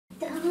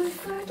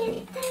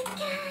forget the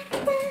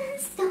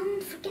cactus,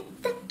 don't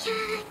forget the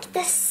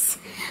cactus.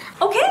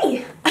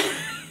 Okay!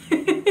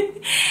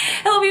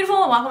 Hello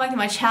beautiful and welcome back to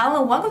my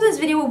channel, and welcome to this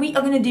video where we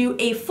are going to do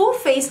a full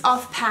face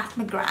of Pat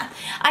McGrath.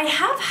 I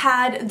have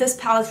had this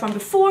palette from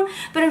before,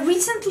 but I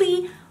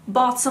recently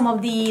bought some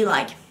of the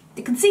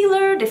the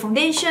concealer, the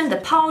foundation, the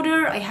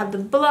powder, I have the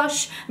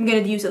blush, I'm gonna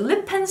use a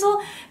lip pencil.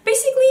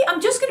 Basically,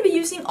 I'm just gonna be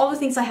using all the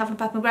things I have from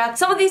Pat McGrath.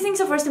 Some of these things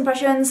are first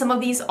impressions, some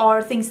of these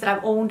are things that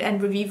I've owned and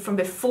reviewed from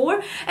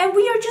before, and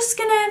we're just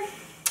gonna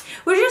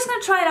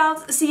try it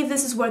out, see if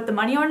this is worth the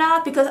money or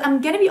not, because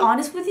I'm gonna be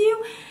honest with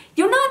you,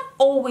 you're not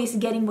always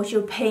getting what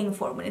you're paying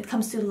for when it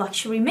comes to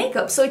luxury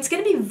makeup. So it's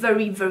gonna be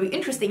very, very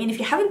interesting. And if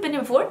you haven't been here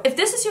before, if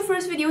this is your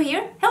first video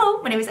here,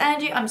 hello, my name is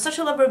Angie. I'm such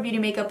a lover of beauty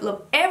makeup,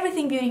 love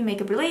everything beauty and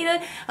makeup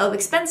related. I love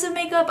expensive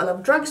makeup, I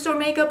love drugstore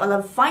makeup, I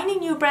love finding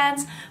new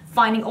brands,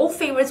 finding old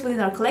favorites within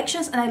our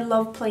collections, and I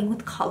love playing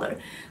with color.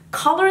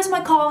 Color is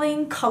my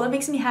calling, color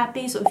makes me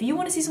happy, so if you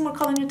want to see some more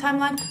color in your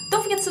timeline,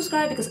 don't forget to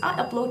subscribe because I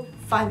upload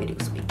 5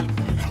 videos a week.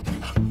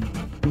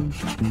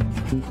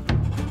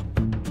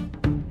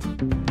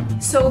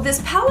 So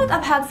this palette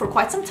I've had for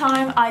quite some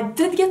time. I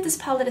did get this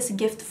palette as a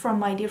gift from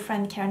my dear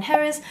friend Karen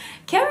Harris.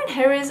 Karen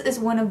Harris is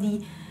one of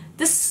the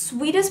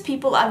sweetest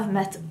people I've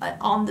met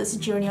on this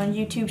journey on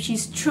YouTube.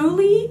 She's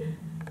truly,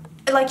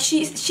 like,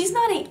 she's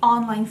not an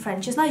online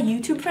friend, she's not a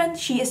YouTube friend,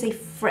 she is a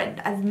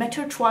friend. I've met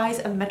her twice,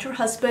 I've met her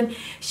husband.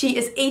 She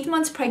is 8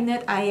 months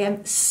pregnant. I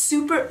am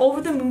super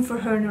over the moon for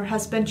her and her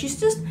husband. She's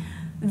just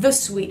the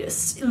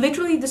sweetest,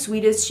 literally the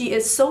sweetest. She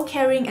is so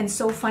caring and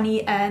so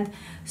funny and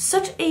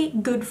such a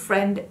good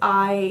friend.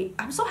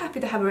 I'm so happy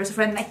to have her as a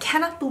friend, and I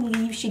cannot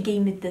believe she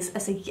gave me this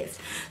as a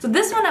gift. So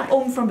this one I've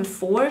owned from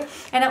before,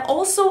 and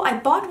I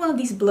bought one of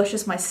these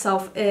blushes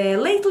myself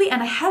lately,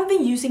 and I have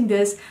been using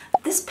this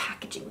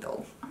packaging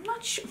though. I'm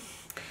not sure.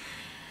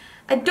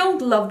 I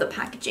don't love the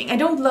packaging. I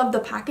don't love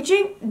the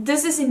packaging.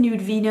 This is in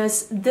Nude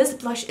Venus. This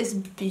blush is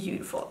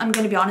beautiful. I'm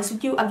gonna be honest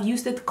with you, I've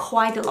used it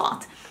quite a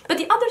lot. But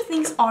the other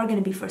things are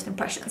gonna be first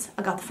impressions.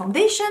 I got the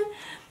foundation,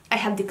 I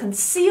have the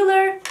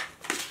concealer,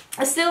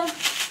 I still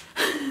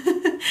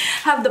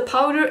have the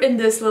powder in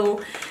this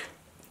little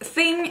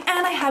thing,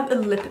 and I have a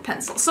lip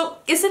pencil. So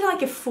is it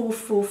like a full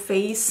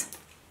face?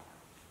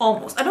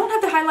 Almost. I don't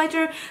have the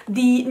highlighter.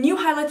 The new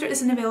highlighter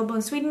isn't available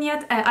in Sweden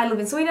yet. I live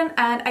in Sweden,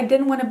 and I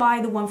didn't want to buy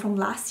the one from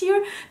last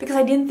year because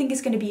I didn't think it's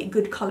going to be a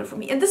good color for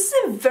me. And this is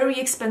a very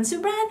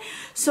expensive brand,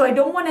 so I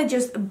don't want to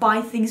just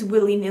buy things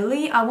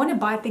willy-nilly. I want to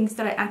buy things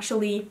that I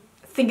actually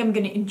think I'm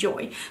going to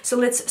enjoy. So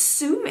let's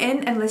zoom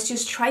in and let's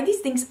just try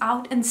these things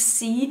out and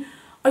see,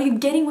 are you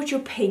getting what you're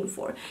paying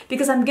for?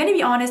 Because I'm gonna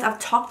be honest, I've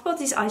talked about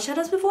these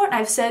eyeshadows before, and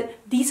I've said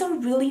these are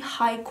really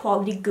high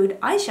quality, good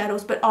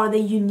eyeshadows, but are they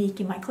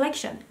unique in my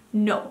collection?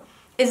 No.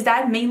 Is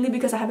that mainly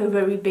because I have a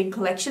very big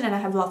collection and I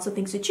have lots of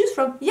things to choose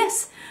from?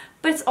 Yes.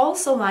 But it's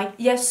also like,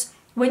 yes,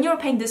 when you're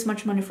paying this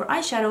much money for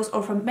eyeshadows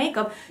or for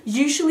makeup,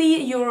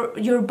 usually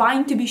you're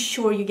buying to be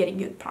sure you're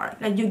getting a good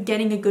product, like you're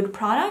getting a good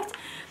product,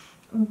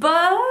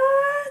 but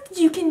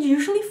you can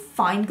usually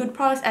find good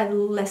products at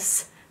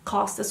less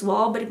cost as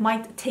well, but it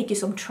might take you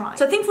some trying.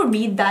 So I think for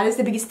me, that is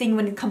the biggest thing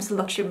when it comes to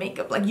luxury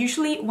makeup. Like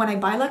usually when I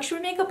buy luxury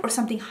makeup or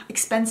something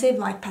expensive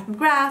like Pat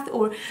McGrath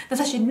or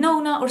Natasha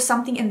Denona or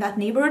something in that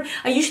neighborhood,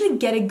 I usually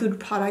get a good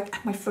product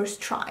at my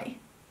first try,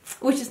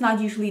 which is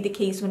not usually the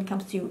case when it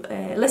comes to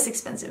less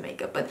expensive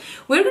makeup. But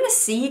we're gonna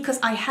see,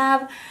 because I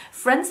have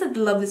friends that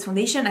love this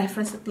foundation, I have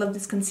friends that love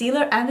this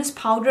concealer and this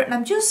powder, and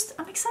I'm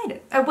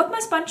excited. I wet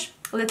my sponge.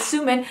 Let's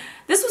zoom in.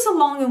 This was a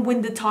long and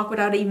winded talk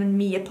without even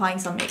me applying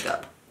some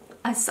makeup.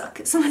 I suck.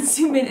 So let's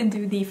zoom in and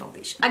do the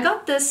foundation. I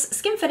got this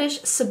Skin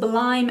Fetish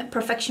Sublime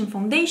Perfection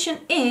Foundation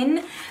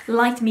in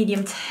light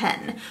medium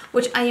 10,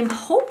 which I am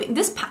hoping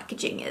this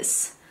packaging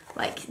is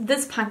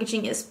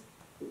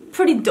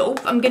pretty dope.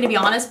 I'm gonna be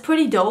honest,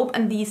 pretty dope.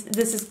 And this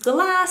is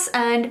glass,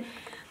 and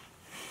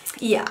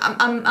yeah,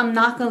 I'm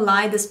not gonna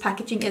lie, this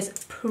packaging is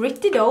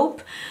pretty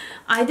dope.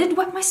 I did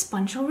wet my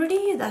sponge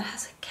already. That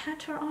has a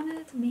cat hair on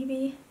it.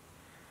 Maybe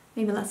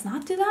let's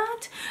not do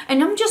that.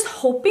 And I'm just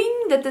hoping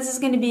that this is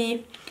gonna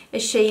be a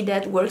shade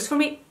that works for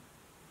me.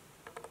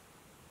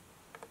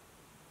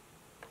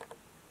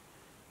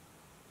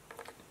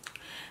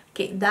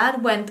 Okay,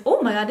 that went,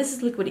 oh my god, this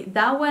is liquidy.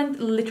 That went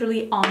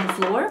literally on the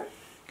floor.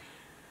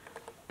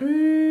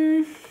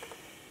 Yeah,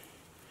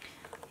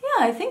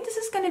 I think this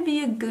is gonna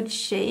be a good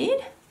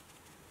shade.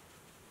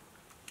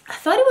 I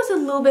thought it was a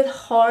little bit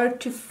hard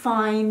to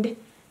find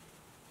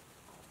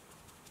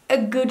a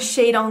good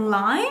shade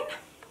online.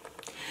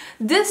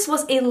 This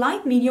was a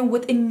light medium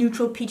with a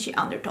neutral peachy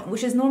undertone,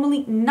 which is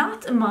normally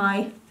not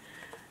my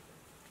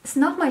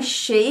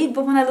shade,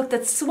 but when I looked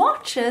at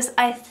swatches,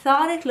 I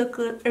thought it looked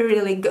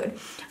really good.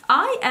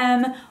 I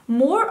am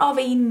more of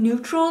a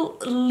neutral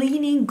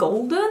leaning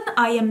golden.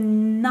 I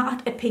am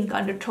not a pink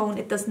undertone.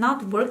 It does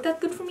not work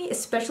that good for me,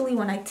 especially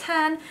when I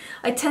tan.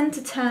 I tend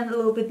to tan a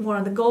little bit more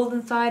on the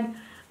golden side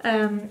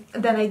than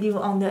I do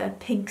on the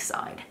pink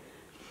side.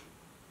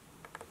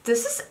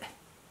 This is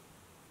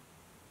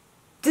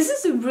this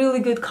is a really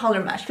good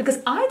color match because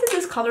I did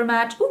this color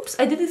match, oops,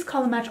 I did this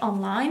color match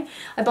online.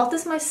 I bought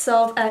this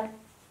myself at,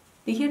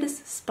 do you hear this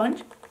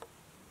sponge?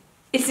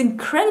 It's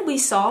incredibly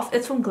soft.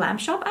 It's from Glam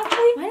Shop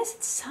actually. Why does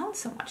it sound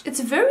so much? It's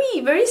very,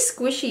 very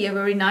squishy and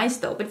very nice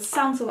though, but it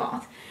sounds a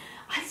lot.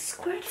 I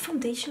squared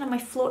foundation on my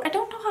floor. I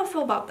don't know how I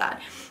feel about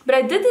that. But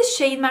I did this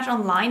shade match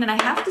online and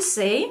I have to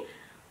say,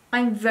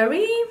 I'm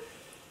very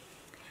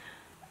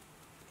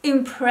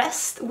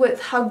impressed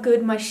with how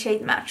good my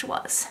shade match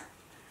was.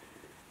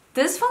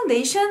 This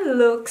foundation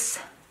looks,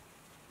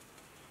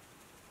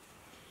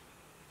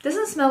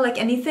 doesn't smell like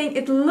anything.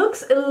 It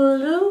looks a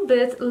little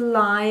bit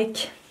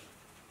like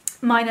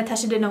my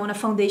Natasha Denona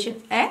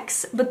Foundation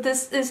X, but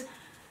this is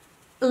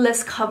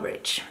less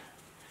coverage.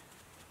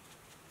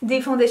 The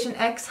Foundation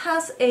X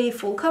has a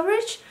full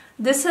coverage.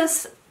 This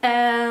has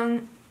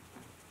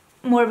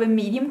more of a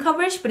medium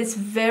coverage, but it's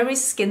very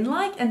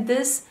skin-like, and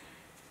this,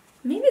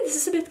 maybe this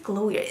is a bit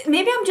glowier.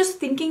 Maybe I'm just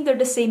thinking they're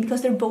the same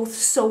because they're both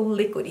so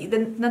liquidy. The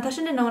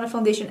Natasha Denona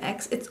Foundation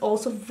X, it's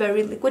also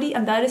very liquidy,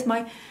 and that is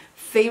my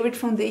favorite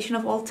foundation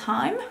of all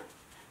time.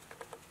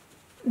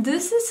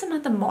 This is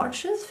Samantha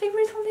March's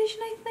favorite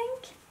foundation, I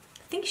think.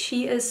 I think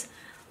she is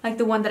like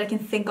the one that I can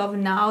think of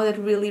now that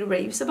really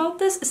raves about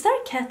this. Is there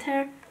a cat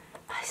hair?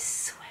 I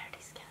swear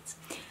these cats.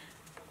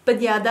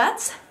 But yeah,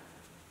 that's...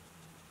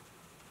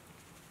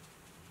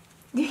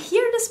 You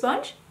hear the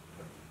sponge?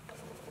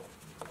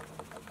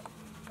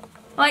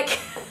 Like...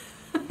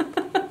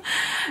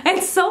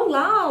 It's so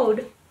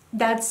loud.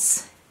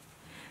 That's...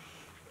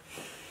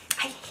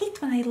 I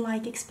hate when I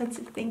like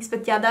expensive things,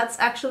 but yeah, that's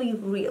actually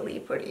really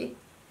pretty.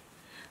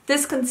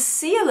 This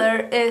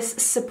concealer is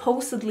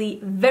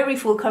supposedly very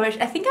full coverage.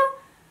 I think I'm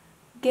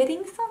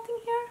getting something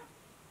here,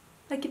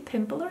 like a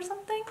pimple or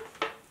something.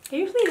 I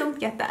usually don't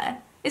get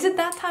that. Is it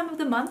that time of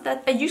the month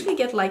that I usually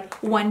get like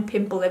one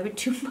pimple every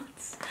 2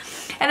 months?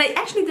 And I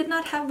actually did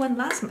not have one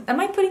last month. Am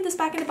I putting this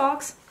back in the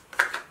box?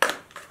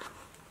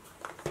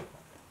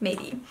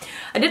 Maybe.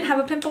 I didn't have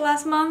a pimple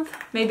last month.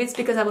 Maybe it's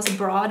because I was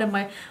abroad and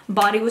my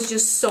body was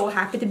just so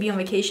happy to be on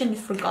vacation. It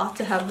forgot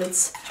to have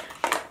its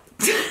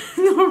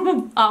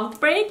normal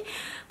outbreak.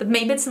 But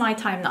maybe it's my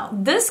time now.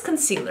 This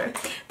concealer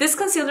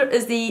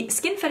is the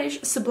Skin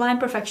Fetish Sublime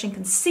Perfection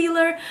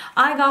Concealer.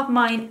 I got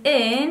mine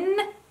in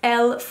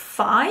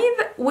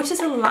L5, which is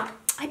a lot.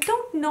 I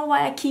don't know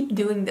why I keep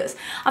doing this.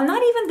 I'm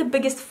not even the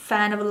biggest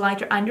fan of a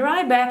lighter under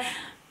eye, but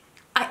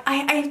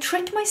I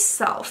tricked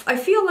myself. I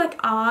feel like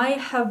I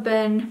have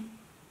been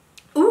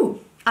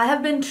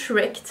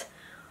tricked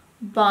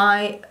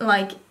by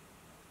like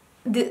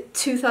the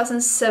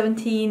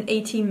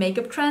 2017-18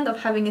 makeup trend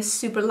of having a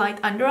super light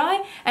under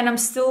eye, and I'm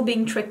still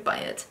being tricked by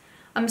it.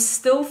 I'm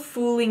still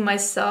fooling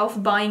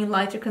myself buying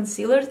lighter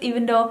concealers,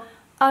 even though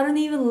I don't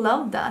even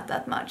love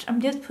that much. I'm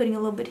just putting a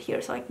little bit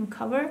here so I can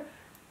cover.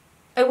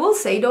 I will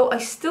say though, I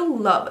still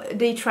love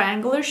the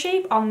triangular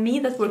shape on me.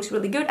 That works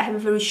really good. I have a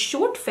very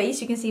short face.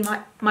 You can see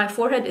my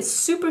forehead is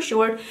super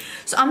short.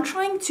 So I'm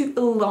trying to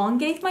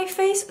elongate my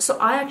face. So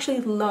I actually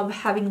love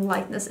having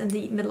lightness in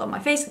the middle of my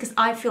face because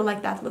I feel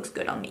like that looks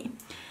good on me.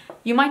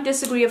 You might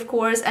disagree, of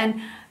course, and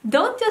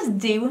don't just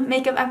do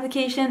makeup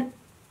application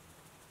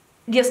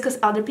just because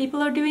other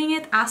people are doing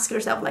it. Ask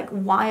yourself, like,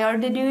 why are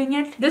they doing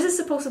it? This is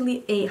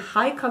supposedly a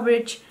high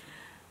coverage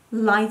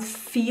light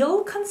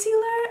feel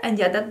concealer, and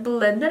yeah, that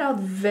blended out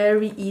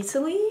very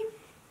easily.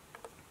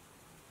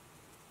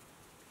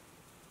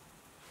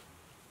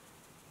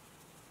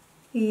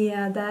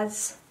 Yeah,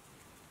 that's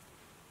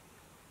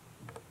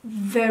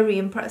very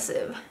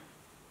impressive.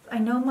 I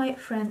know my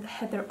friend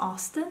Heather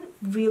Austin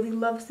really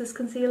loves this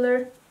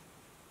concealer.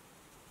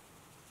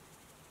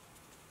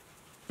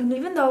 And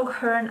even though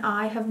her and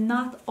I have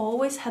not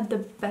always had the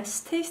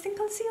best tasting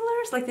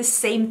concealers, like the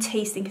same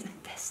tasting,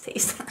 best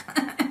taste.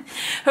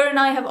 Her and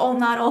I have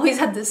not always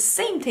had the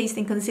same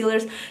tasting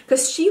concealers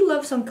because she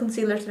loves some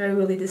concealers that I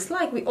really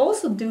dislike. We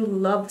also do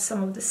love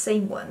some of the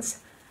same ones.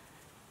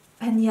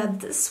 And yeah,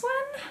 this one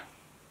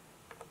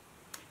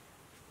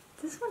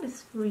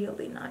is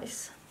really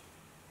nice.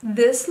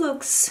 This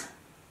looks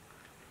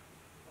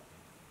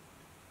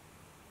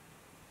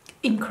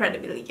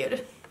incredibly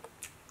good.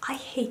 I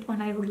hate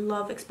when I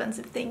love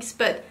expensive things,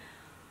 but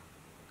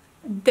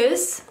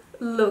this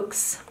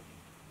looks...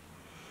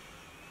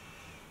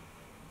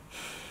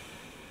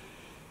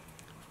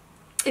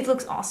 It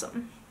looks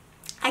awesome.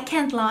 I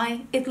can't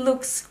lie, it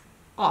looks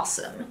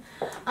awesome.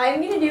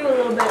 I'm gonna do a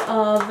little bit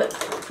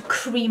of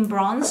cream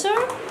bronzer.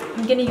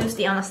 I'm gonna use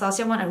the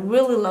Anastasia one. I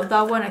really love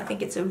that one. I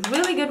think it's a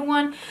really good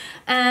one.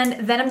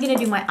 And then I'm gonna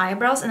do my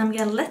eyebrows, and I'm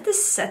gonna let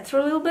this set for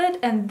a little bit,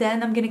 and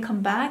then I'm gonna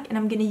come back and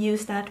I'm gonna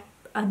use that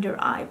under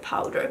eye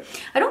powder.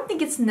 I don't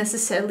think it's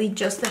necessarily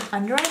just an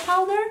under eye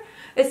powder.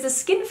 It's the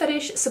Skin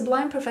Fetish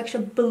Sublime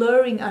Perfection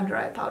Blurring Under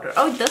Eye Powder.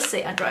 Oh, it does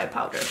say under eye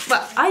powder.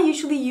 But I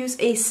usually use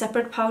a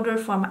separate powder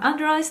for my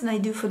under eyes than I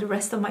do for the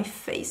rest of my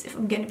face, if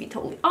I'm gonna be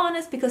totally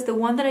honest, because the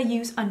one that I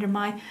use under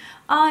my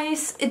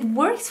eyes, it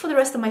works for the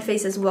rest of my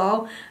face as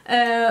well,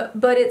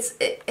 but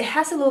it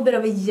has a little bit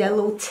of a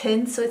yellow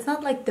tint, so it's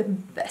not like the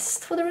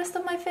best for the rest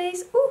of my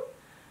face. Ooh.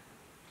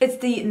 It's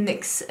the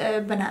NYX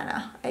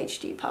Banana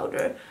HD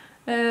powder.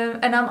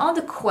 And I'm on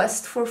the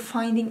quest for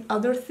finding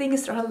other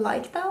things that are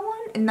like that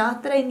one. And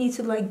not that I need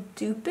to like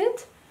dupe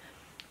it,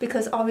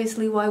 because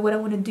obviously why would I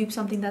want to dupe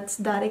something that's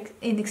that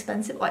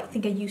inexpensive? Oh, I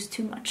think I used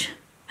too much.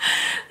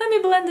 Let me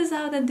blend this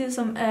out and do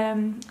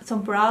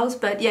some brows.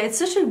 But yeah, it's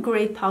such a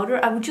great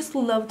powder. I would just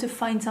love to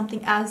find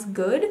something as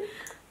good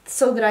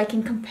so that I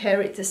can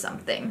compare it to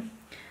something.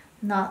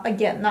 Not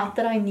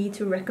that I need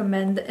to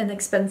recommend an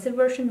expensive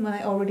version when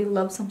I already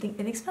love something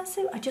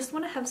inexpensive. I just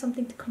want to have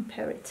something to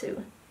compare it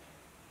to.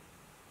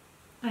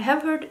 I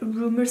have heard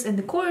rumors in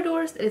the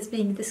corridors that it's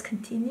being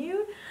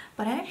discontinued,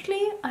 but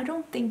actually I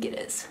don't think it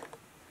is.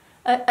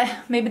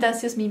 Maybe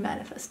that's just me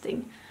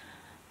manifesting,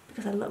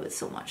 because I love it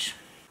so much.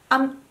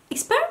 I'm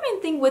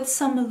experimenting with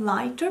some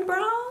lighter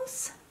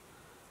brows.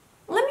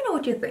 Let me know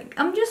what you think.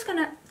 I'm just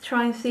gonna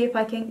try and see if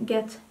I can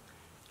get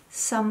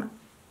some...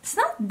 It's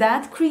not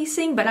that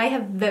creasing, but I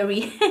have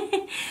very,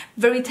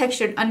 very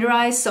textured under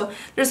eyes, so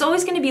there's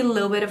always gonna be a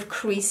little bit of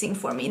creasing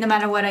for me, no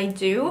matter what I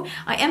do.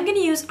 I am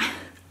gonna use...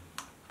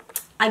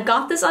 I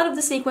got this out of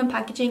the sequin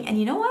packaging, and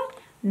you know what?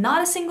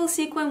 Not a single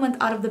sequin went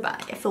out of the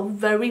bag. I feel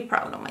very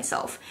proud of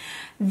myself.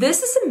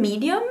 This is a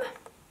medium,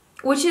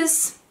 which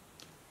is...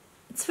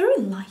 It's very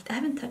light. I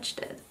haven't touched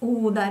it.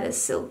 Ooh, that is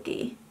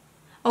silky.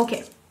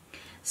 Okay,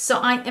 so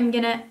I am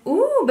gonna...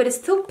 Ooh, but it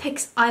still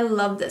picks... I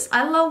love this.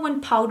 I love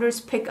when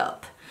powders pick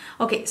up.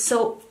 Okay,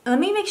 so let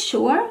me make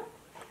sure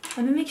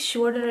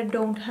that I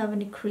don't have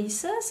any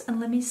creases, and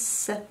let me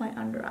set my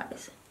under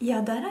eyes.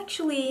 Yeah, that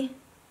actually...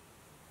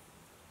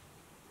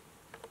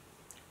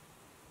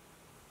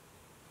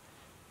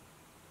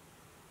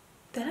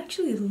 That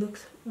actually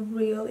looks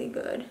really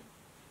good.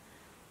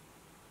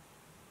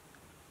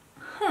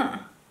 Huh.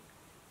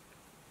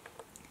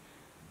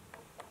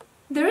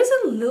 There is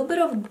a little bit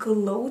of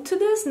glow to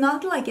this,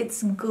 not like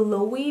it's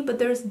glowy, but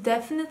there's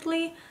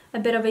definitely a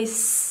bit of a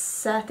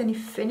satiny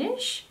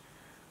finish,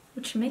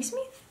 which makes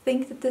me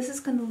think that this is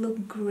gonna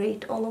look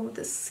great all over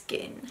the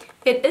skin.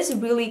 It is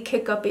really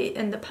kick-uppy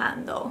in the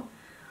pan though.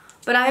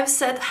 But I have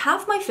set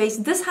half my face,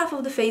 this half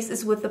of the face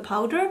is with the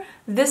powder,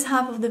 this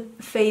half of the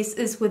face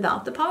is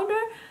without the powder,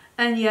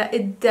 and yeah,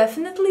 it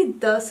definitely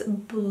does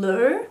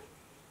blur.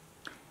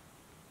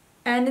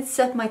 And it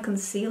set my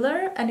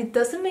concealer, and it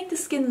doesn't make the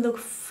skin look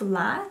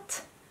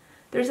flat.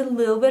 There's a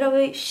little bit of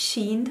a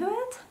sheen to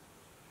it.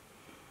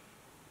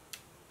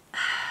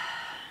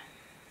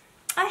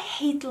 I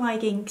hate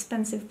liking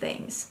expensive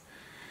things.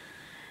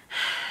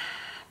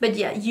 But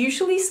yeah,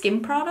 usually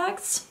skin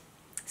products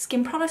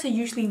are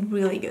usually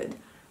really good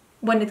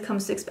when it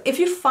comes to if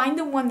you find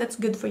the one that's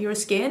good for your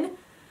skin.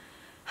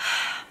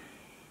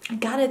 I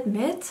gotta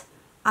admit,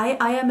 I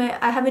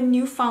have a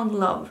newfound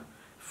love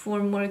for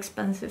more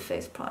expensive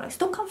face products.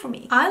 Don't come for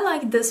me. I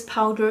like this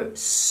powder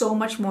so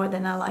much more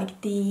than I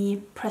like the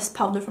pressed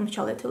powder from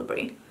Charlotte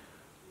Tilbury.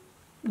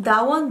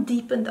 That one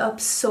deepened up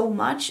so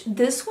much.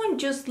 This one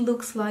just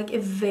looks like a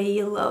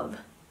veil of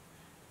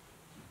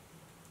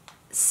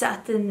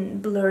satin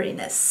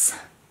blurriness.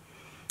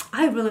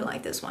 I really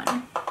like this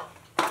one.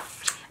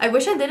 I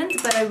wish I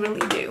didn't, but I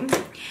really do.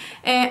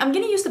 I'm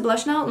gonna use the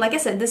blush now. Like I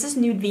said, this is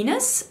Nude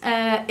Venus.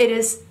 It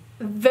is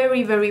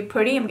very, very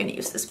pretty. I'm gonna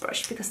use this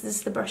brush because this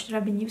is the brush that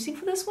I've been using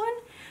for this one.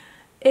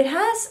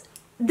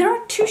 There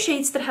are two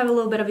shades that have a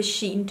little bit of a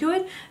sheen to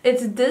it.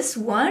 It's this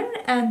one,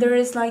 and there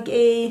is like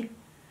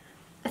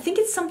I think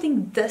it's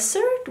something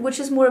desert, which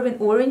is more of an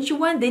orangey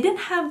one. They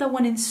didn't have that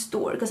one in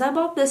store because I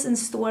bought this in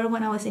store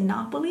when I was in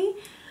Napoli,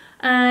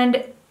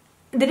 and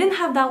they didn't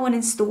have that one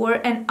in store,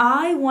 and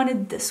I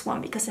wanted this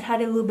one because it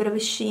had a little bit of a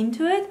sheen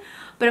to it.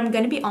 But I'm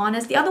gonna be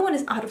honest, the other one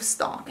is out of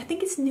stock. I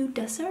think it's Nude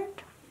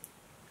Desert.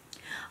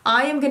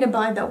 I am gonna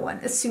buy that one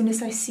as soon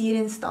as I see it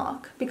in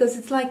stock because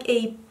it's like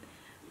a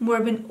more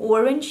of an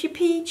orangey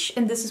peach,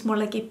 and this is more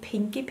like a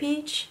pinky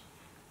peach.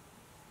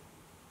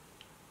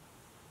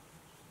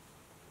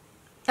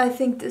 I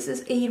think this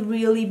is a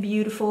really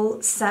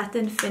beautiful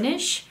satin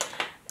finish.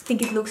 I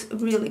think it looks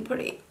really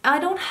pretty. I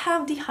don't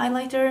have the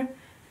highlighter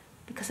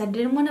because I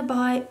didn't want to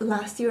buy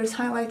last year's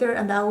highlighter,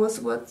 and that was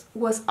what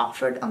was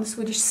offered on the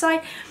Swedish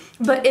site.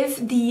 But if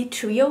the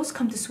trios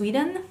come to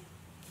Sweden,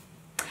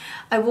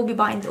 I will be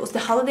buying those. The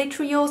holiday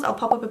trios, I'll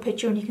pop up a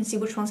picture and you can see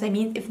which ones I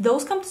mean. If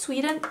those come to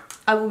Sweden,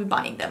 I will be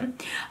buying them.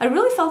 I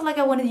really felt like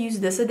I wanted to use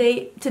this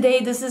today.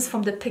 This is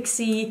from the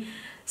Pixi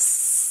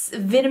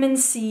Vitamin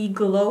C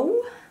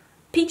Glow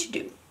Peach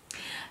Dew.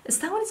 Is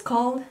that what it's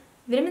called?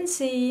 Vitamin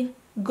C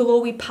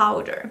Glowy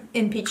Powder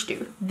in Peach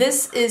Dew.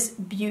 This is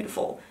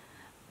beautiful.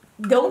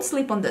 Don't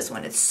sleep on this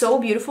one. It's so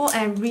beautiful,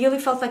 and I really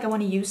felt like I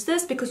want to use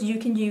this because you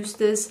can use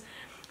this.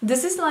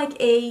 This is like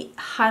a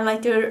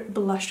highlighter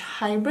blush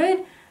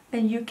hybrid,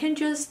 and you can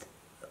just...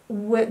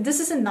 This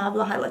is a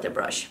Nabla highlighter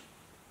brush.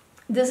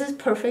 This is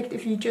perfect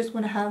if you just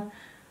want to have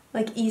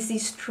like easy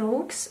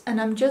strokes, and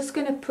I'm just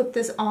going to put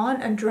this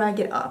on and drag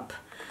it up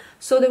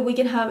so that we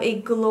can have a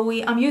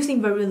glowy... I'm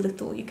using very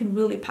little. You can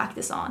really pack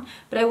this on,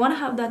 but I want to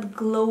have that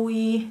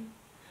glowy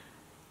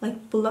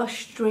like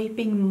blush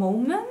draping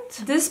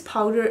moment. This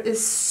powder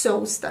is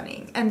so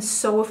stunning and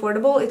so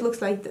affordable. It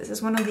looks like this.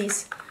 It's one of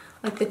these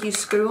like that you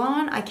screw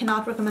on. I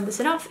cannot recommend this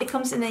enough. It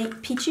comes in a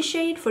peachy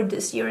shade for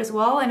this year as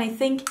well, and I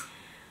think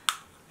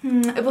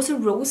it was a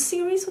rose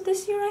series for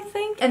this year, I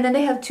think. And then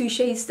they have 2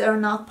 shades that are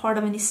not part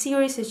of any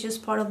series. It's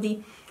just part of the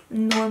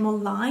normal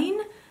line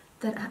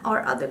that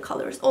are other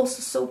colors.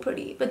 Also so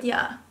pretty. But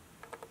yeah,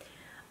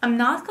 I'm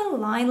not gonna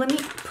lie. Let me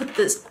put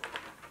this,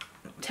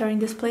 tearing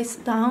this place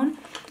down.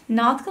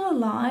 Not gonna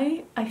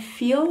lie, I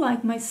feel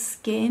like my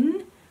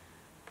skin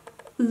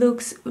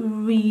looks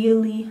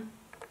really,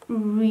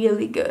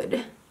 really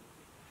good.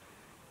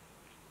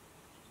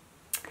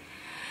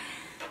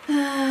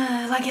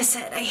 Like I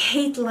said, I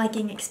hate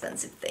liking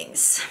expensive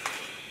things.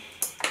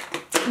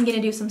 I'm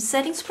gonna do some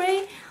setting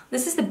spray.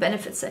 This is the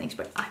Benefit setting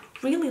spray. I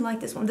really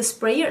like this one. The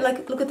sprayer,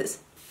 like, look at this.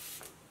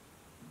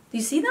 Do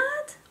you see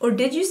that? Or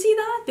did you see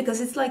that?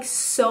 Because it's like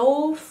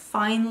so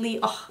finely,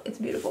 oh, it's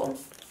beautiful.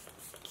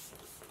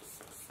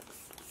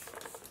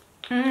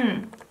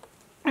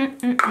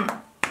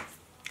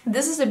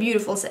 This is a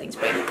beautiful setting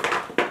spray.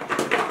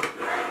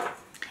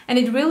 And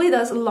it really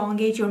does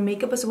elongate your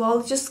makeup as well.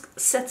 It just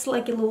sets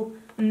like a little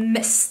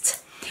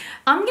mist.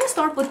 I'm gonna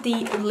start with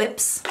the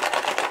lips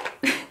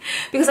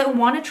because I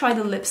want to try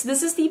the lips.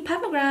 This is the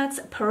McGrath's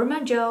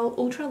Perma Gel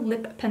Ultra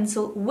Lip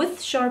Pencil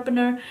with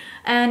Sharpener,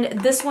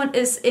 and this one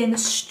is in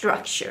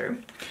Structure.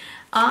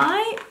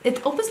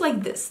 It opens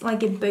like this,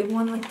 like a big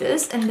one like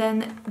this, and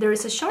then there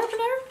is a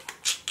sharpener,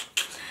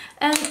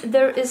 and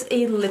there is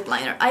a lip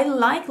liner. I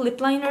like lip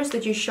liners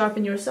that you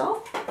sharpen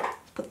yourself.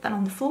 Put that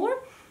on the floor,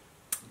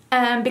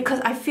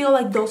 because I feel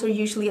like those are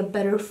usually a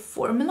better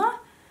formula.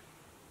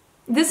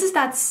 This is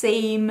that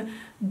same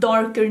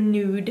darker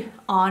nude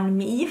on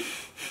me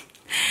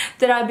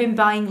that I've been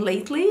buying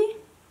lately.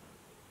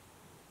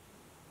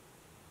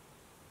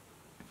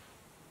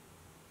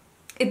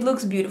 It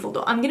looks beautiful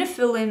though. I'm gonna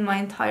fill in my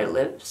entire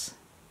lips.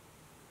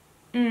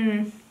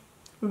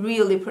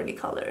 Really pretty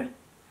color.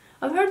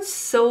 I've heard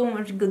so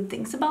much good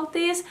things about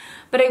this,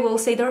 but I will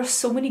say there are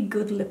so many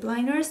good lip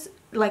liners,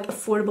 like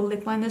affordable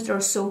lip liners that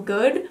are so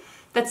good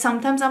that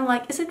sometimes I'm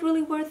like, is it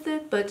really worth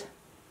it? But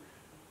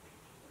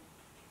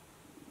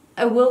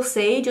I will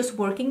say, just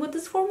working with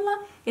this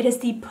formula, it has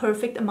the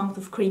perfect amount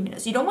of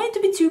creaminess. You don't want it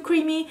to be too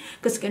creamy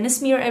because it's gonna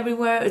smear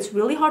everywhere. It's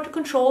really hard to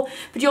control,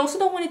 but you also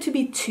don't want it to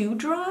be too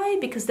dry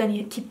because then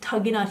you keep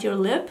tugging at your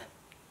lip.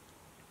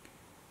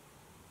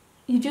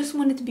 You just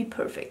want it to be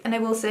perfect. And I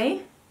will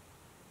say,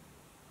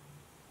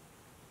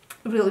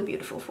 really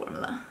beautiful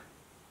formula.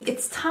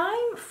 It's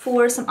time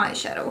for some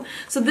eyeshadow.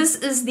 So this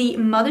is the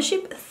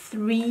Mothership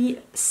 3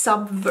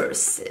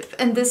 Subversive,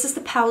 and this is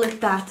the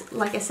palette that,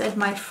 like I said,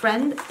 my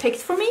friend picked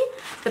for me.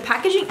 The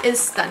packaging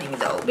is stunning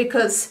though,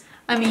 because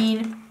I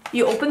mean,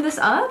 you open this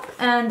up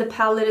and the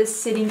palette is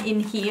sitting in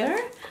here.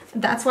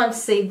 That's why I've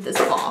saved this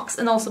box,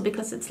 and also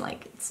because it's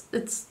like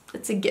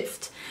it's a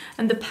gift.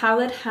 And the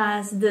palette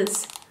has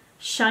this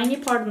shiny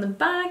part on the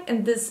back,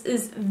 and this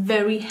is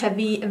very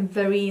heavy and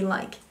very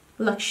like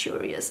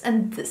luxurious,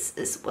 and this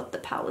is what the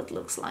palette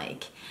looks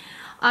like.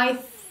 I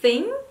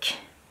think,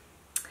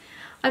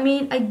 I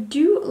mean, I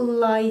do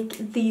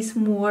like these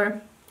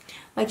more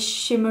like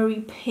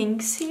shimmery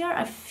pinks here.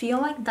 I feel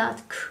like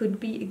that could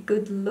be a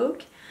good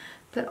look,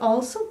 but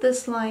also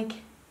this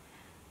like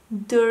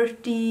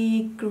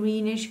dirty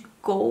greenish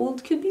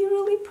gold could be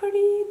really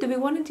pretty. Do we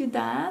want to do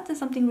that as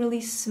something really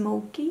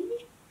smoky,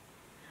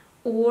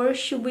 or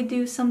should we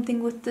do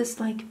something with this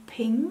like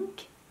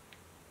pink?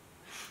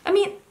 I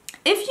mean,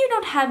 if you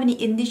don't have any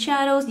indie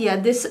shadows, yeah,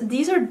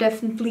 these are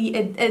definitely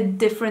a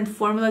different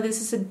formula. This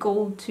is a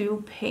gold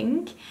to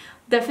pink.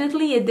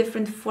 Definitely a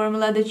different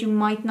formula that you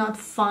might not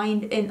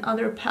find in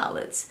other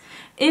palettes.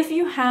 If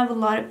you have a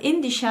lot of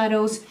indie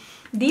shadows,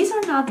 these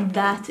are not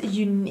that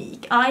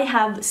unique. I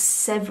have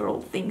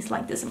several things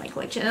like this in my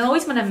collection, and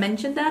always when I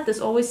mention that,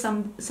 there's always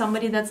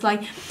somebody that's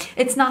like,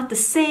 it's not the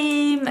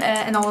same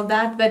and all of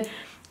that, but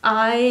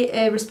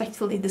I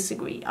respectfully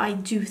disagree. I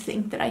do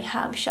think that I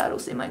have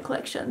shadows in my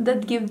collection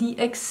that give the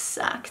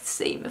exact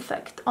same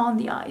effect on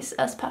the eyes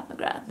as Pat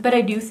McGrath. But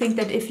I do think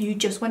that if you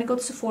just want to go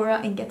to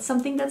Sephora and get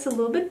something that's a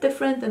little bit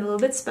different and a little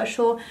bit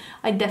special,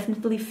 I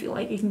definitely feel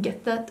like you can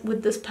get that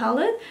with this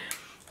palette.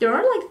 There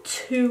are like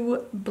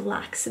 2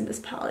 blacks in this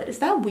palette. Is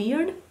that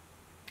weird?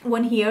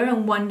 One here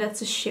and one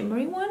that's a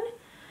shimmery one.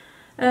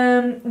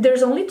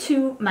 There's only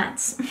 2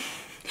 mattes.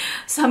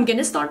 So I'm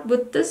gonna start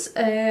with this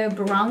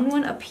brown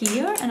one up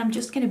here, and I'm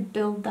just gonna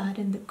build that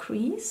in the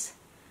crease.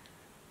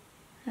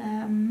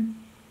 There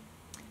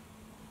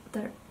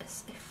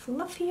is a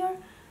fluff here,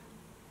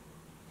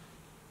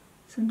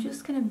 so I'm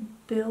just gonna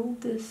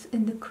build this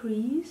in the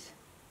crease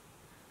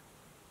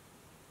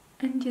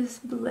and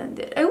just blend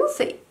it. I will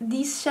say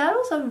these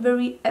shadows are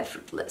very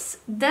effortless,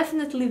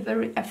 definitely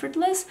very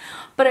effortless,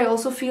 but I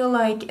also feel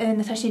like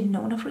Natasha and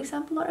Nona, for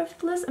example, are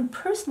effortless, and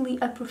personally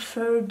I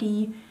prefer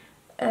the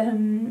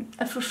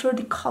I prefer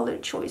the color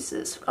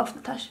choices of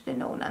Natasha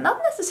Denona,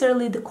 not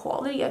necessarily the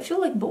quality. I feel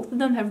like both of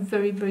them have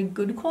very, very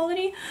good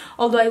quality,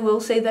 although I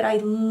will say that I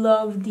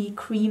love the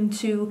cream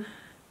to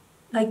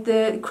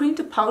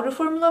powder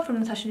formula from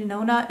Natasha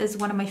Denona is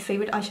one of my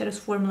favorite eyeshadows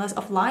formulas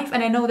of life,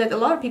 and I know that a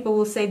lot of people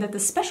will say that the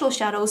special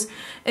shadows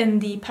in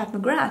the Pat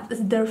McGrath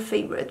is their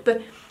favorite,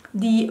 but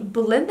the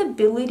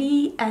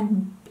blendability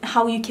and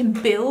how you can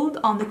build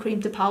on the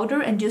cream to powder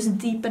and just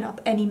deepen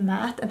up any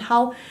matte, and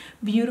how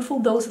beautiful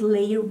those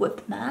layer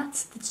whip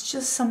mattes, it's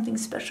just something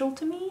special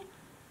to me.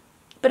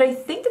 But I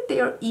think that they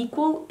are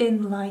equal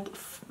in like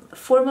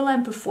formula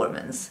and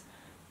performance,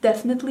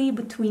 definitely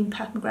between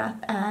Pat McGrath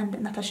and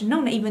Natasha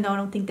Denona, even though I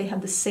don't think they have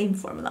the same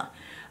formula.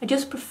 I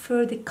just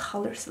prefer the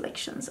color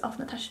selections of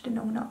Natasha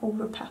Denona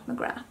over Pat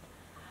McGrath.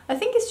 I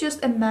think it's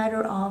just a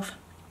matter of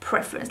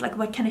preference, like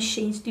what kind of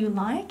shades do you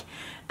like,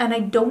 and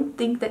I don't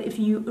think that if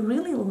you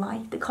really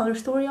like the color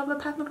story of a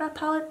Pat McGrath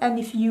palette, and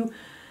if you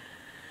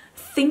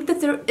think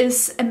that there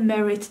is a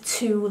merit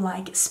to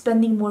like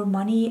spending more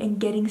money and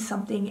getting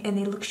something in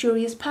a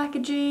luxurious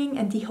packaging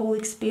and the whole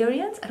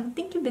experience, I don't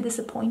think you'll be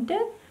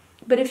disappointed.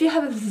 But if you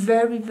have a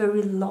very,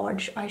 very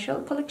large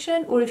eyeshadow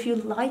collection, or if you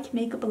like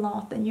makeup a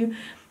lot and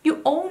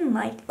you own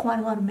like quite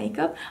a lot of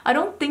makeup, I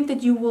don't think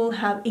that you will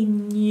have a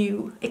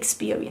new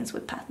experience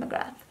with Pat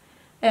McGrath.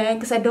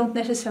 Because I don't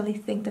necessarily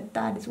think that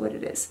that is what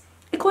it is,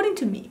 according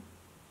to me.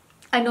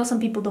 I know some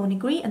people don't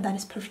agree, and that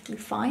is perfectly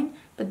fine,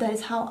 but that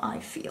is how I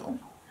feel.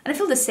 And I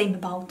feel the same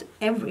about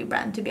every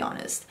brand, to be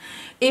honest.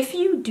 If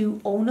you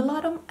do own a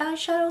lot of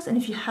eyeshadows, and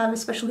if you have,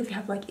 especially if you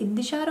have like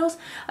indie shadows,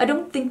 I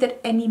don't think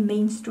that any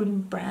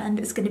mainstream brand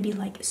is going to be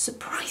like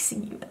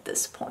surprising you at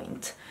this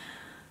point.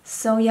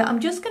 So yeah,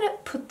 I'm just gonna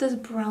put this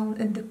brown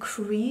in the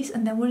crease,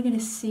 and then we're gonna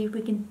see if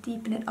we can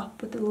deepen it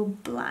up with a little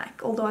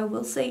black. Although I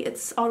will say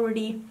it's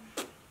already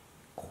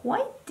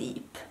quite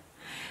deep.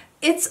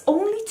 It's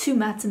only 2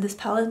 mattes in this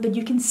palette, but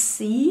you can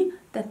see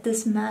that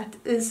this matte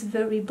is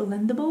very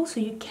blendable, so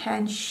you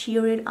can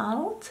shear it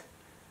out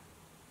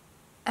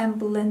and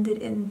blend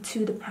it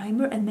into the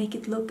primer and make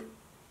it look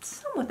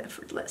somewhat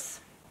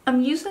effortless.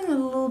 I'm using a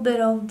little bit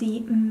of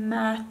the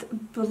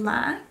matte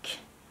black,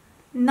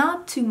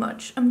 not too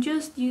much. I'm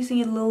just using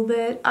it a little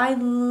bit. I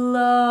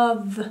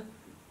love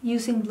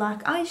using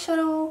black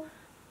eyeshadow.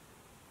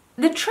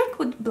 The trick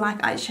with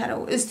black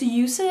eyeshadow is to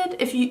use it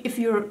if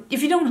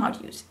you don't know how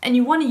to use it and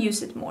you want to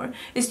use it more,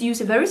 is to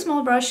use a very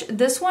small brush.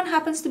 This one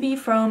happens to be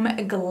from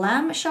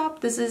Glam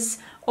Shop. This is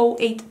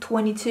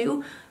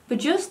 0822, but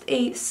just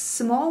a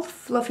small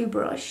fluffy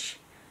brush,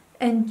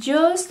 and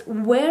just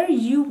where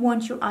you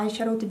want your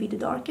eyeshadow to be the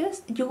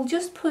darkest, you'll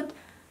just put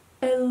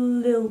a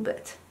little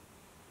bit,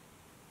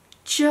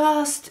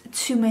 just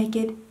to make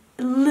it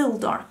a little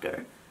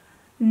darker.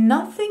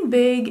 Nothing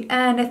big.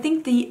 And I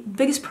think the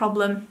biggest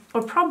problem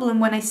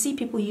when I see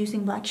people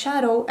using black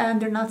shadow and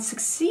they're not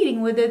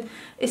succeeding with it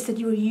is that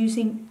you're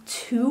using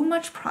too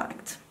much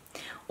product,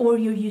 or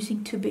you're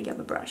using too big of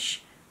a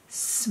brush.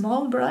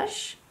 Small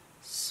brush,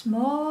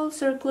 small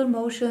circular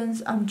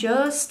motions. I'm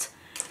just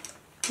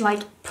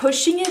like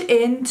pushing it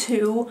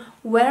into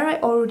where I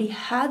already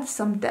had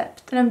some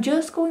depth, and I'm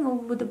just going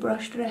over with the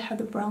brush that I had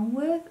the brown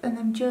with, and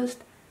I'm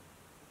just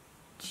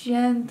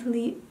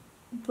gently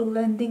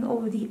blending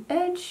over the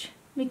edge,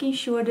 making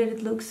sure that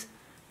it looks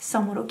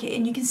somewhat okay.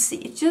 And you can see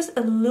it's just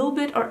a little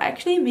bit, or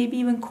actually maybe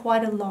even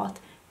quite a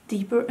lot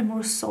deeper and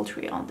more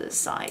sultry on this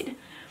side.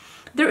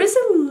 There is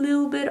a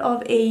little bit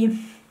of a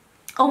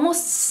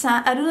almost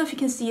I don't know if you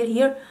can see it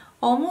here,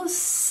 almost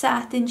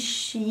satin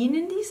sheen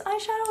in these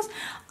eyeshadows.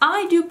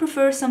 I do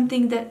prefer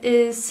something that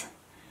is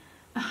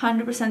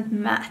 100%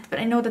 matte, but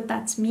I know that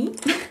that's me.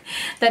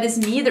 That is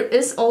me. There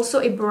is also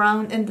a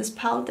brown in this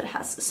palette that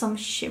has some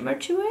shimmer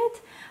to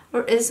it,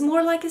 or is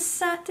more like a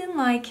satin,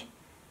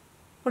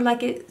 or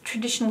like a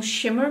traditional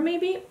shimmer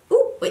maybe.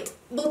 Oh wait,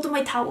 both of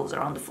my towels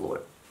are on the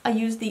floor. I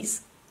use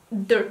these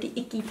dirty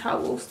icky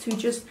towels to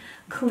just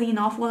clean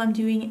off while I'm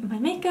doing my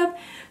makeup.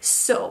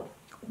 So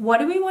what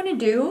do we want to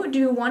do?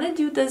 Do we want to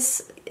do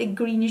this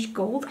greenish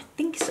gold? I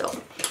think so.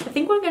 I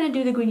think we're gonna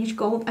do the greenish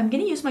gold. I'm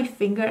gonna use my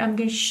finger. I'm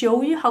gonna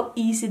show you how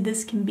easy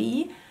this can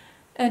be,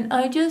 and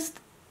I just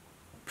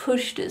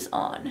push this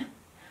on.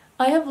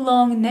 I have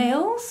long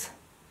nails,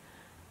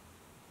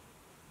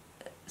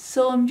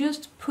 so I'm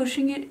just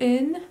pushing it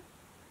in,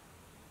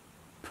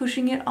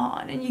 pushing it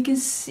on, and you can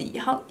see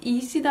how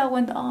easy that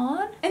went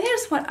on. And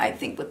here's what I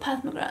think with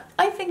Pat McGrath.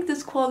 I think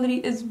this quality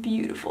is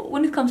beautiful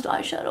when it comes to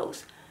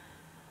eyeshadows.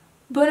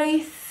 But I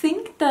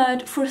think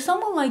that for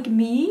someone like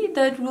me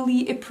that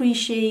really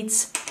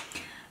appreciates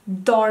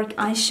dark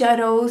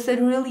eyeshadows, that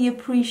really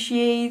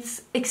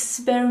appreciates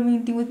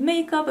experimenting with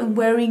makeup and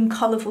wearing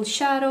colorful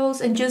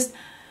shadows and just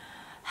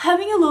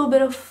having a little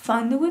bit of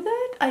fun with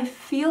it, I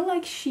feel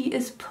like she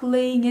is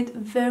playing it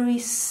very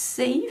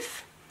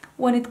safe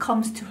when it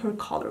comes to her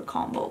color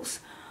combos.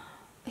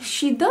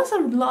 She does a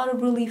lot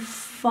of really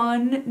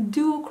fun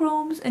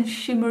duochromes and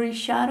shimmery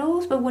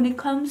shadows, but when it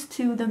comes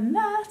to the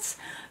mattes,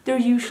 they're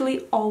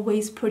usually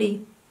always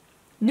pretty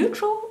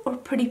neutral or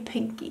pretty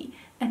pinky.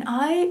 And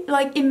I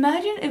like,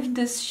 imagine if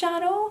this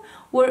shadow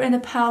were in a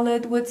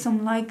palette with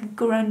some like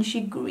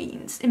grungy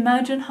greens.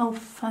 Imagine how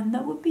fun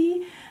that would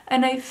be.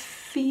 And I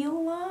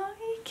feel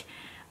like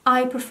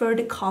I prefer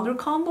the color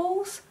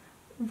combos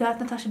that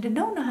Natasha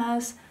Denona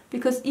has,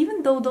 because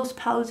even though those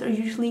palettes are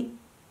usually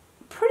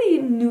pretty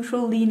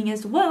neutral leaning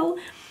as well,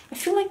 I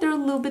feel like they're a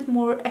little bit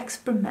more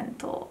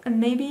experimental. And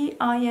maybe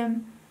I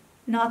am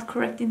not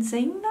correct in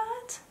saying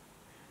that,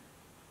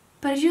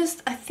 but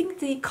I think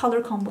the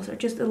color combos are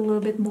just a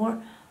little bit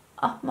more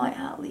up my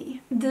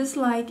alley. This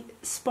like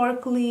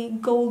sparkly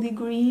goldy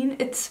green,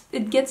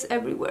 it gets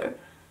everywhere.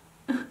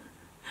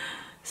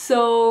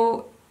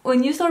 So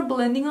when you start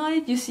blending on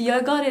it, you see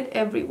I got it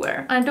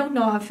everywhere. I don't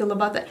know how I feel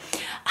about that.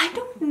 I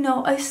don't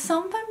know, I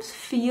sometimes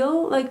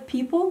feel like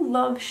people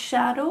love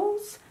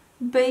shadows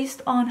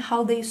based on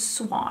how they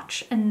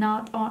swatch and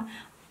not on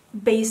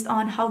based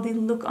on how they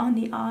look on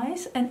the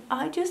eyes. And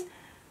I just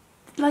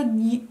like,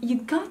 you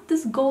got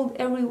this gold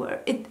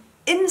everywhere. It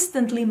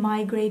instantly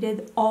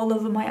migrated all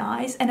over my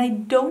eyes, and I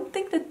don't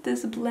think that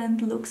this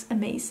blend looks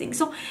amazing.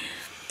 So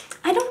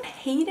I don't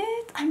hate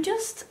it. I'm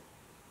just,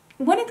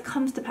 when it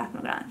comes to Pat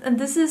McGrath, and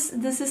this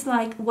is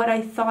like what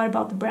I thought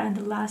about the brand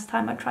the last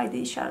time I tried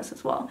these shadows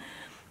as well.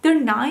 They're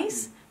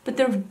nice, but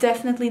they're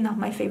definitely not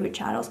my favorite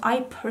shadows.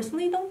 I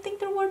personally don't think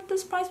they're worth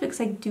this price, because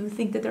I do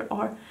think that there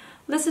are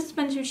less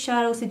expensive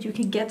shadows that you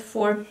can get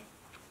for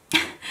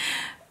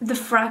the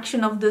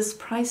fraction of this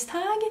price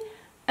tag.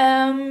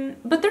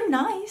 But they're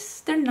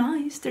nice. They're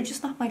nice. They're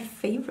just not my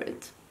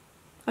favorite.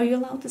 Are you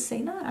allowed to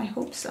say that? I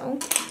hope so.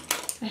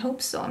 I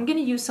hope so. I'm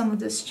gonna use some of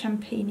this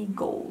champagne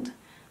gold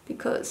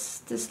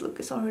because this look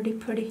is already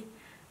pretty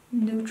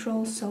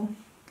neutral, so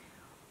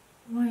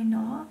why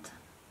not?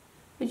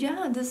 But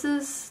yeah, this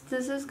is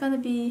gonna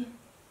be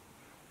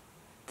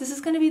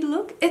the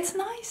look. It's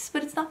nice,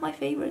 but it's not my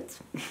favorite.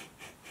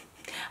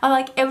 I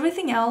like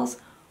everything else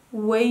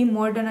way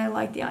more than I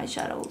like the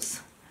eyeshadows.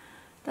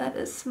 That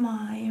is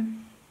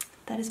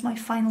my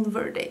final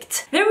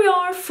verdict. Here we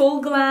are,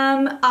 full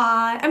glam.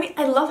 I mean,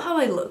 I love how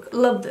I look.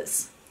 Love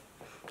this.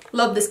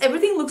 Love this.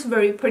 Everything looks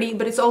very pretty,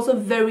 but it's also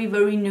very,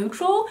 very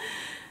neutral.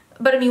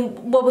 But I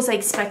mean, what was I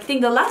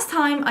expecting? The last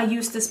time I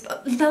used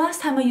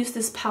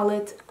this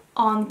palette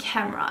on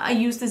camera, I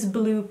used this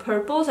blue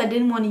purple. So I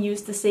didn't want to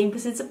use the same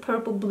because it's a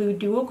purple blue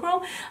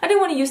duochrome. I didn't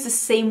want to use the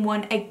same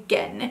one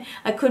again.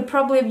 I could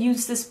probably have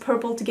used this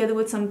purple together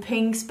with some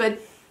pinks, but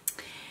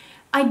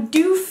I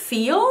do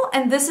feel,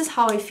 and this is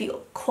how I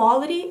feel,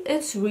 quality,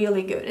 it's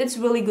really good. It's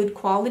really good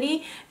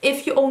quality.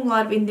 If you own a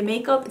lot of indie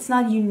makeup, it's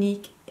not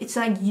unique. It's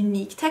like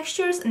unique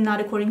textures,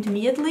 not according to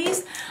me at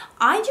least.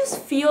 I just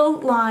feel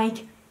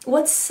like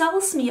what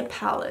sells me a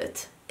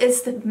palette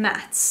is the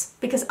mattes,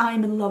 because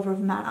I'm a lover of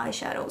matte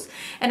eyeshadows.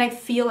 And I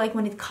feel like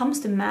when it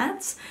comes to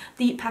mattes,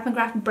 the Pat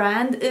McGrath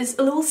brand is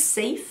a little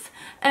safe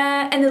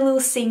and a little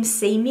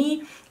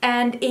samey,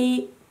 and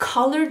a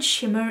colored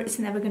shimmer is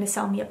never gonna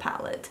sell me a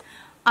palette.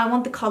 I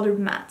want the colored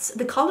mattes.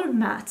 The colored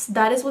mattes,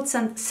 that is what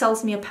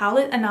sells me a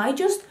palette, and I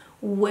just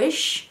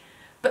wish,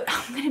 but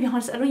I'm gonna be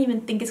honest, I don't even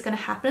think it's gonna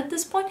happen at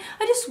this point.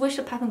 I just wish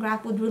that Pat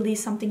McGrath would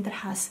release something that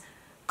has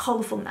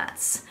colorful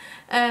mattes,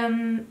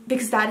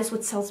 because that is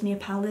what sells me a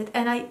palette.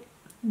 And I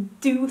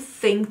do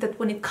think that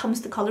when it comes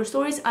to color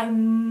stories, I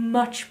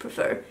much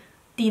prefer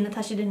the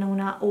Natasha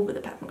Denona over the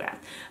Pat McGrath.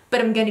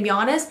 But I'm gonna be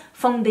honest,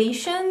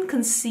 foundation,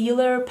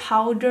 concealer,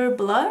 powder,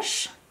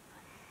 blush,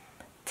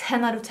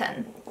 10 out of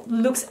 10.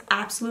 Looks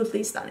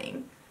absolutely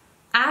stunning.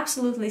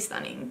 Absolutely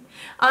stunning.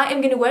 I am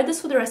gonna wear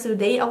this for the rest of the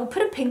day. I will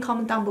put a pin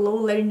comment down below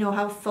letting you know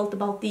how I felt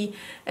about the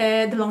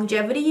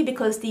longevity,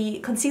 because the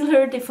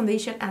concealer, the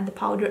foundation, and the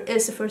powder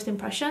is the first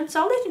impression.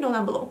 So I'll let you know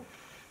down below.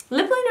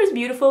 Lip liner is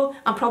beautiful.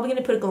 I'm probably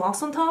gonna put a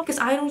gloss on top because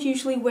I don't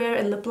usually wear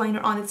a lip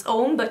liner on its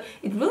own, but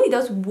it really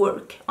does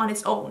work on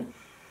its own.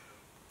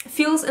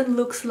 Feels and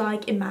looks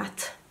like a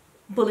matte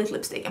bullet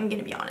lipstick, I'm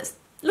gonna be honest.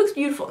 Looks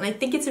beautiful, and I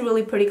think it's a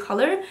really pretty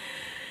color.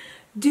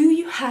 Do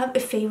you have a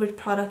favorite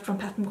product from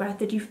Pat McGrath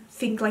that you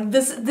think like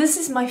this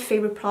is my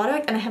favorite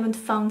product and I haven't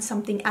found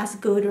something as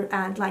good or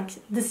and like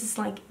this is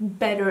like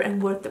better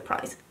and worth the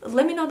price?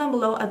 Let me know down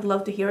below. I'd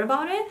love to hear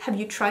about it. Have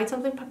you tried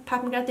something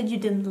Pat McGrath that you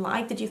didn't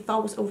like, that you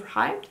thought was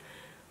overhyped?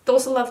 I'd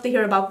also love to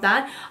hear about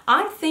that.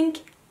 I think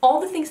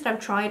all the things that I've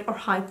tried are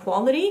high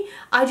quality.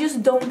 I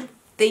just don't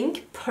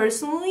think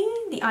personally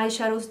the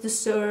eyeshadows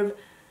deserve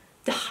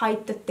the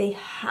hype that they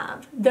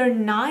have. They're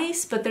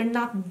nice, but they're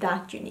not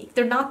that unique.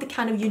 They're not the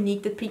kind of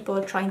unique that people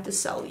are trying to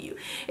sell you.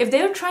 If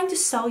they're trying to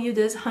sell you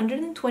this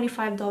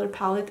 $125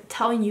 palette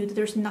telling you that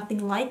there's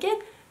nothing like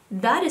it,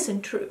 that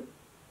isn't true.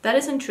 That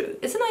isn't true.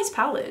 It's a nice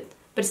palette,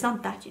 but it's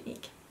not that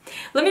unique.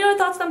 Let me know your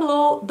thoughts down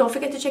below. Don't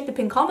forget to check the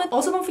pinned comment.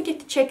 Also, don't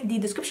forget to check the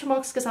description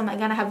box because I'm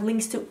gonna have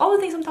links to all the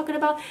things I'm talking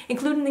about,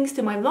 including links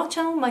to my vlog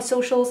channel, my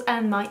socials,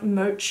 and my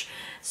merch.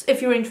 So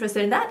if you're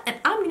interested in that, and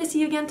I'm gonna see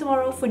you again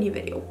tomorrow for a new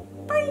video.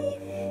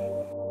 Bye!